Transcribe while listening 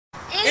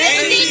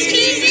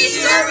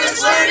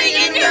Surface learning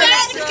in New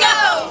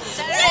Mexico!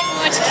 We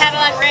went to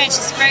Cadillac Ranch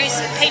to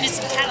painted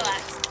some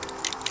Cadillacs.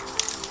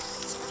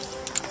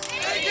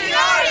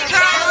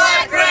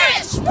 Cadillac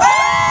Ranch!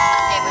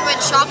 Sunday we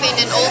went shopping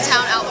in Old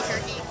Town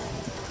Albuquerque.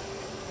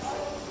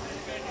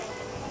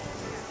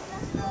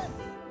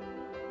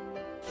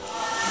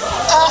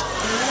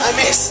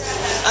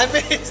 I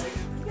missed.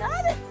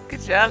 Got it.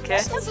 Good job,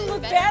 Kay. Doesn't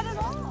look bad at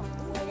all.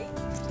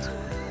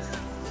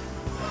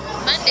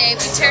 Monday we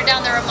tear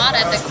down the Ramada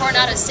at the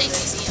Coronado State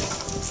Museum.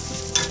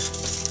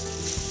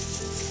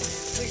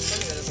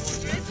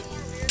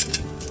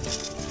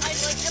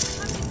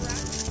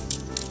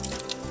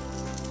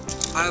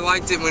 I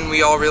liked it when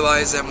we all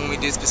realized that when we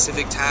did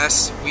specific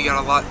tasks, we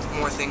got a lot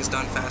more things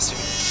done faster.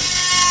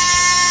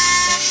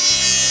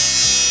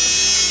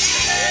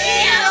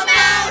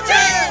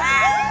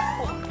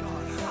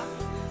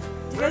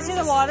 You guys see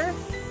the water?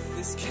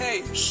 This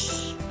cave.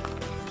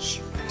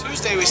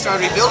 Tuesday we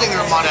started rebuilding the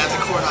Ramada at the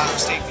Coronado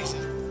State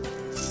Museum.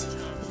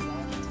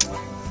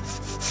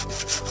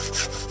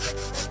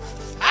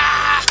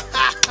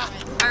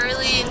 I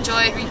really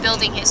enjoyed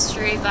rebuilding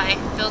history by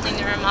building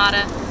the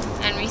Ramada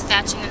and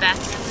rethatching the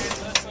bathroom.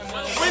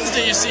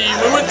 Wednesday, you see,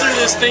 we went through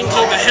this thing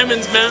called the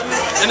Hemmons Mountain,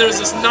 and there was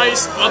this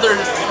nice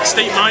other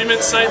state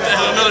monument site that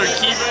had another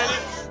key in it.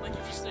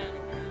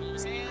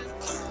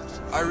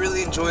 I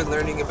really enjoyed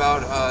learning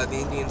about the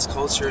Indians'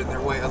 culture and their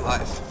way of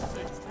life.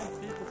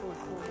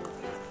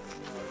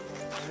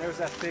 And there's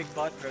that big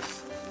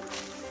buttress,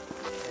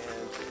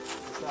 and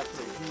it's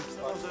actually a huge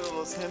buttress.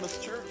 Those Hemmons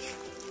Church.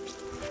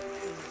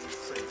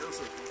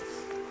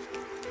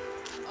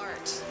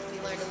 Art. We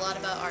learned a lot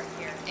about art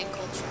here and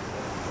culture.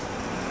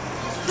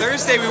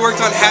 Thursday we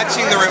worked on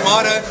hatching the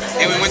Ramada,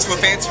 and we went to a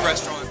fancy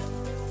restaurant.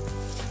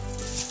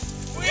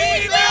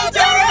 We built a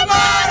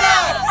Ramada!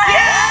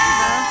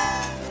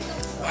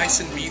 Ice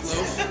and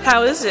meatloaf.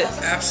 How is it?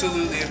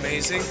 Absolutely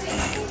amazing.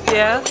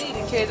 Yeah?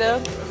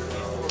 K-Dub?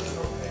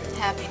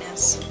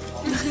 Happiness.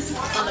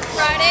 On a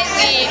Friday,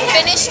 we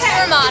finished the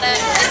Ramada.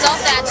 It's all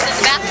thatched. In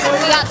the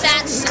bathroom, we got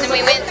thatched, and then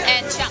we went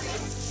and shopped.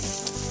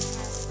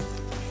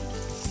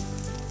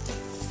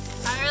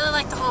 I really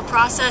like the whole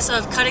process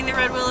of cutting the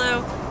red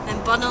willow, then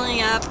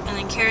bundling up, and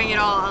then carrying it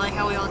all. I like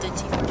how we all did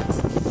teamwork.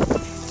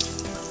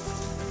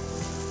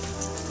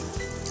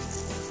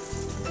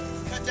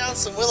 Cut down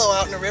some willow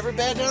out in the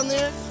riverbed down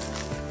there,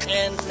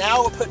 and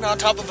now we're putting on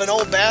top of an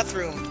old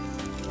bathroom.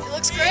 It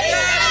looks great.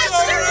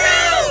 That's the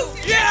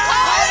roof! Yeah!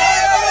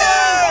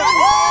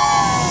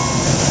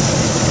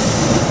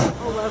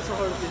 Oh, that's so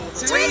hard to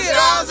do.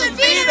 3,000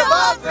 feet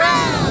above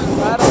ground!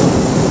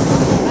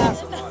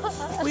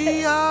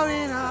 We are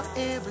in our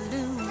air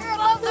balloon.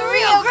 Of the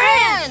Rio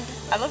Grande!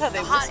 I love how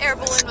they The hot air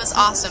balloon was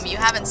awesome. You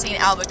haven't seen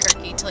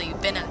Albuquerque till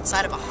you've been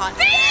inside of a hot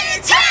air balloon.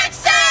 In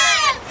Texas!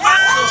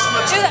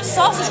 Dude, that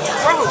sauce is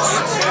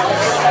gross.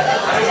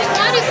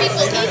 How do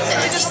people eat this?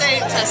 They just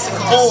ate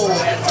testicles. Whole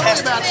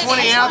test about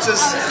 20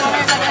 ounces.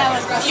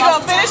 You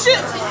gonna finish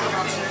it?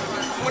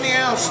 20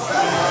 ounces.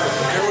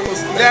 Everyone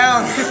was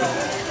down.